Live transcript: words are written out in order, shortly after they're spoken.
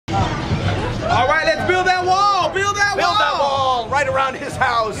around his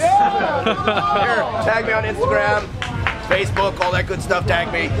house. Yeah. Here, tag me on Instagram, Facebook, all that good stuff.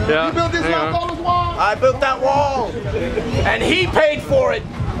 Tag me. Yeah. You built this wall? I built that wall, and he paid for it.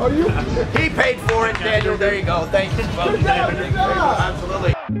 Oh, you? He paid for it, Daniel. There you go. Thank you. Good job.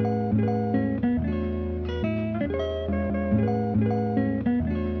 Absolutely.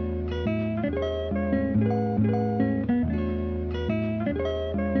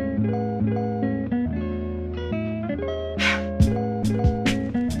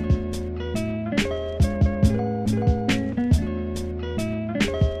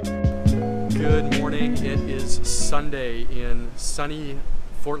 Good morning. It is Sunday in sunny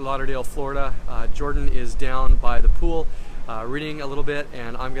Fort Lauderdale, Florida. Jordan is down by the pool reading a little bit,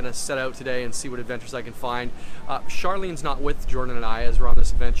 and I'm gonna set out today and see what adventures I can find. Charlene's not with Jordan and I as we're on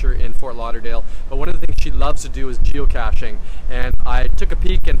this adventure in Fort Lauderdale, but one of the things she loves to do is geocaching, and I took a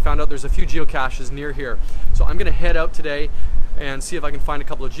peek and found out there's a few geocaches near here. So I'm gonna head out today and see if I can find a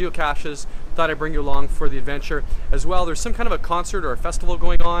couple of geocaches. Thought I'd bring you along for the adventure as well. There's some kind of a concert or a festival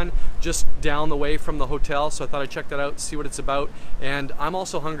going on just down the way from the hotel, so I thought I'd check that out, see what it's about. And I'm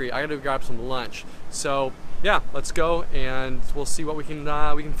also hungry. I gotta grab some lunch. So yeah, let's go and we'll see what we can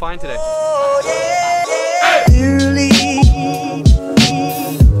find today. Oh, yeah, yeah.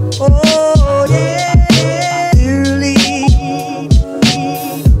 Oh, yeah.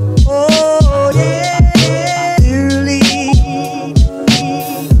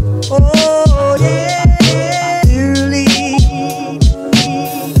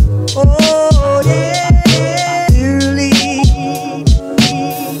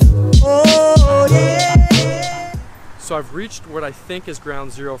 So I've reached what I think is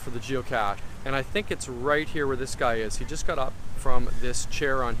ground zero for the geocache, and I think it's right here where this guy is. He just got up from this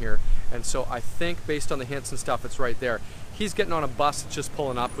chair on here, and so I think based on the hints and stuff, it's right there. He's getting on a bus that's just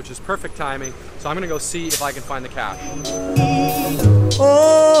pulling up, which is perfect timing, so I'm gonna go see if I can find the cache.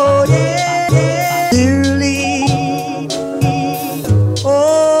 Oh, yeah, yeah.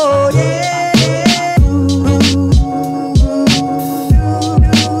 Oh, yeah, yeah.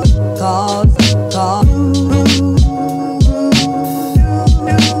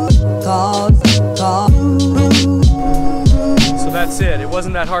 So that's it. It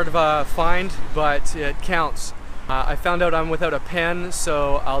wasn't that hard of a find, but it counts. I found out I'm without a pen,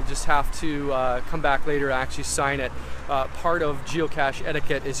 so I'll just have to come back later and actually sign it. Part of geocache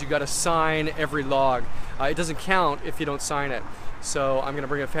etiquette is you got to sign every log. It doesn't count if you don't sign it. So I'm going to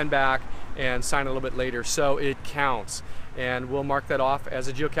bring a pen back and sign it a little bit later, so it counts. And we'll mark that off as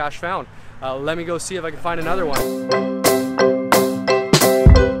a geocache found. Let me go see if I can find another one.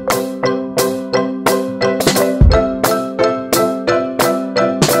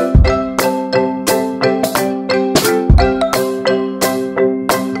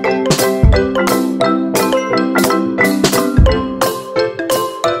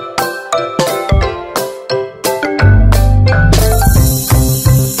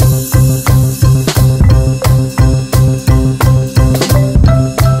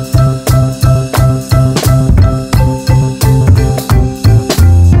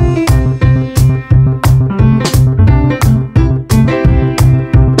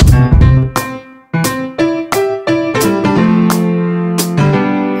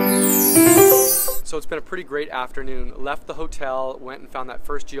 So it's been a pretty great afternoon. Left the hotel, went and found that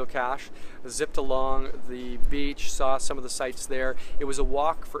first geocache, zipped along the beach, saw some of the sights there. It was a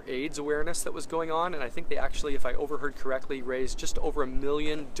walk for AIDS awareness that was going on, and I think they actually, if I overheard correctly, raised just over $1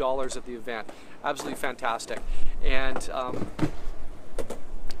 million at the event. Absolutely fantastic. And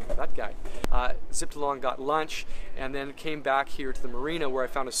that guy. Zipped along, got lunch, and then came back here to the marina where I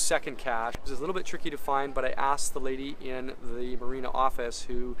found a second cache. It was a little bit tricky to find, but I asked the lady in the marina office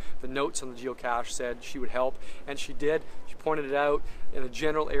who the notes on the geocache said she would help, and she did. She pointed it out in a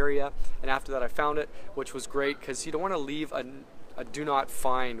general area, and after that I found it, which was great because you don't want to leave a do not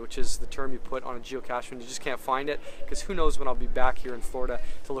find, which is the term you put on a geocache when you just can't find it, because who knows when I'll be back here in Florida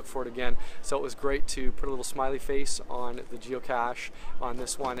to look for it again. So it was great to put a little smiley face on the geocache on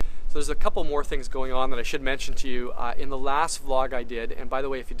this one. So there's a couple more things going on that I should mention to you. In the last vlog I did, and by the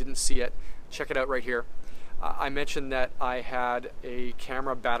way, if you didn't see it, check it out right here. I mentioned that I had a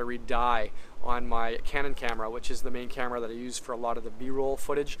camera battery die on my Canon camera, which is the main camera that I use for a lot of the B-roll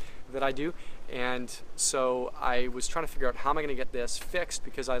footage that I do. And so I was trying to figure out how am I going to get this fixed,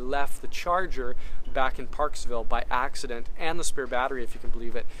 because I left the charger back in Parksville by accident, and the spare battery, if you can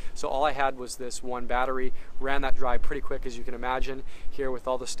believe it. So all I had was this one battery, ran that dry pretty quick, as you can imagine, here with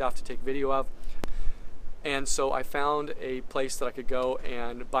all the stuff to take video of. And so I found a place that I could go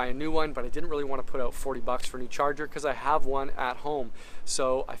and buy a new one, but I didn't really want to put out 40 bucks for a new charger because I have one at home.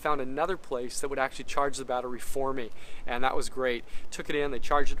 So I found another place that would actually charge the battery for me, and that was great. Took it in, they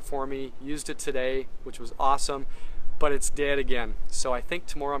charged it for me, used it today, which was awesome, but it's dead again. So I think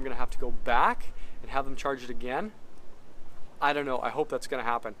tomorrow I'm going to have to go back and have them charge it again. I don't know, I hope that's going to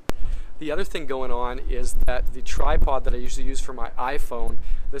happen. The other thing going on is that the tripod that I usually use for my iPhone,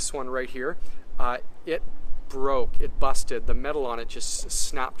 this one right here, it broke, it busted, the metal on it just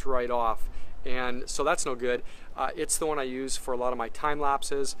snapped right off, and so that's no good. It's the one I use for a lot of my time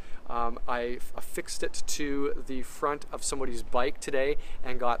lapses. I affixed it to the front of somebody's bike today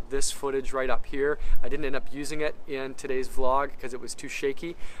and got this footage right up here. I didn't end up using it in today's vlog because it was too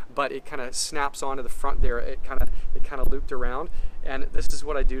shaky, but it kind of snaps onto the front there. It kind of looped around, and this is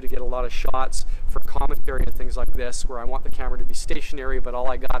what I do to get a lot of shots for commentary and things like this, where I want the camera to be stationary, but all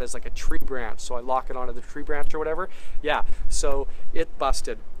I got is like a tree branch, so I lock it onto the tree branch or whatever. Yeah, so it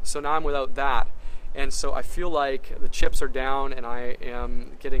busted. So now I'm without that. And so I feel like the chips are down and I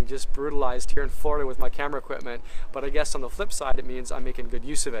am getting just brutalized here in Florida with my camera equipment. But I guess on the flip side, it means I'm making good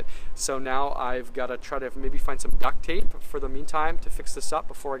use of it. So now I've got to try to maybe find some duct tape for the meantime to fix this up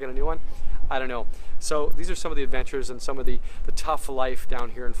before I get a new one. I don't know. So these are some of the adventures and some of the tough life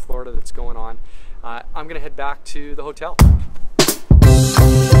down here in Florida that's going on. I'm going to head back to the hotel.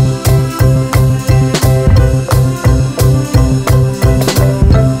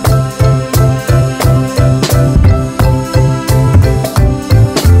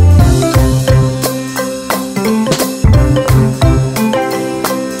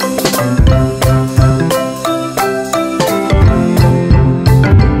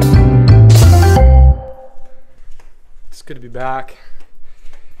 Good to be back.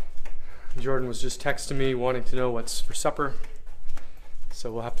 Jordan was just texting me wanting to know what's for supper,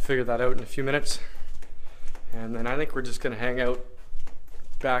 so we'll have to figure that out in a few minutes, and then I think we're just gonna hang out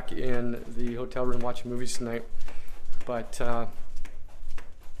back in the hotel room watching movies tonight. But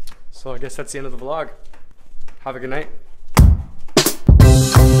so I guess that's the end of the vlog. Have a good night.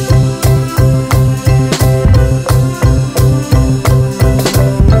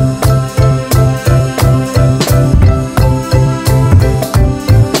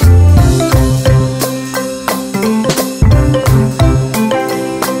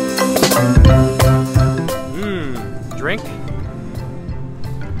 Drink?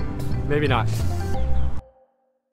 Maybe not.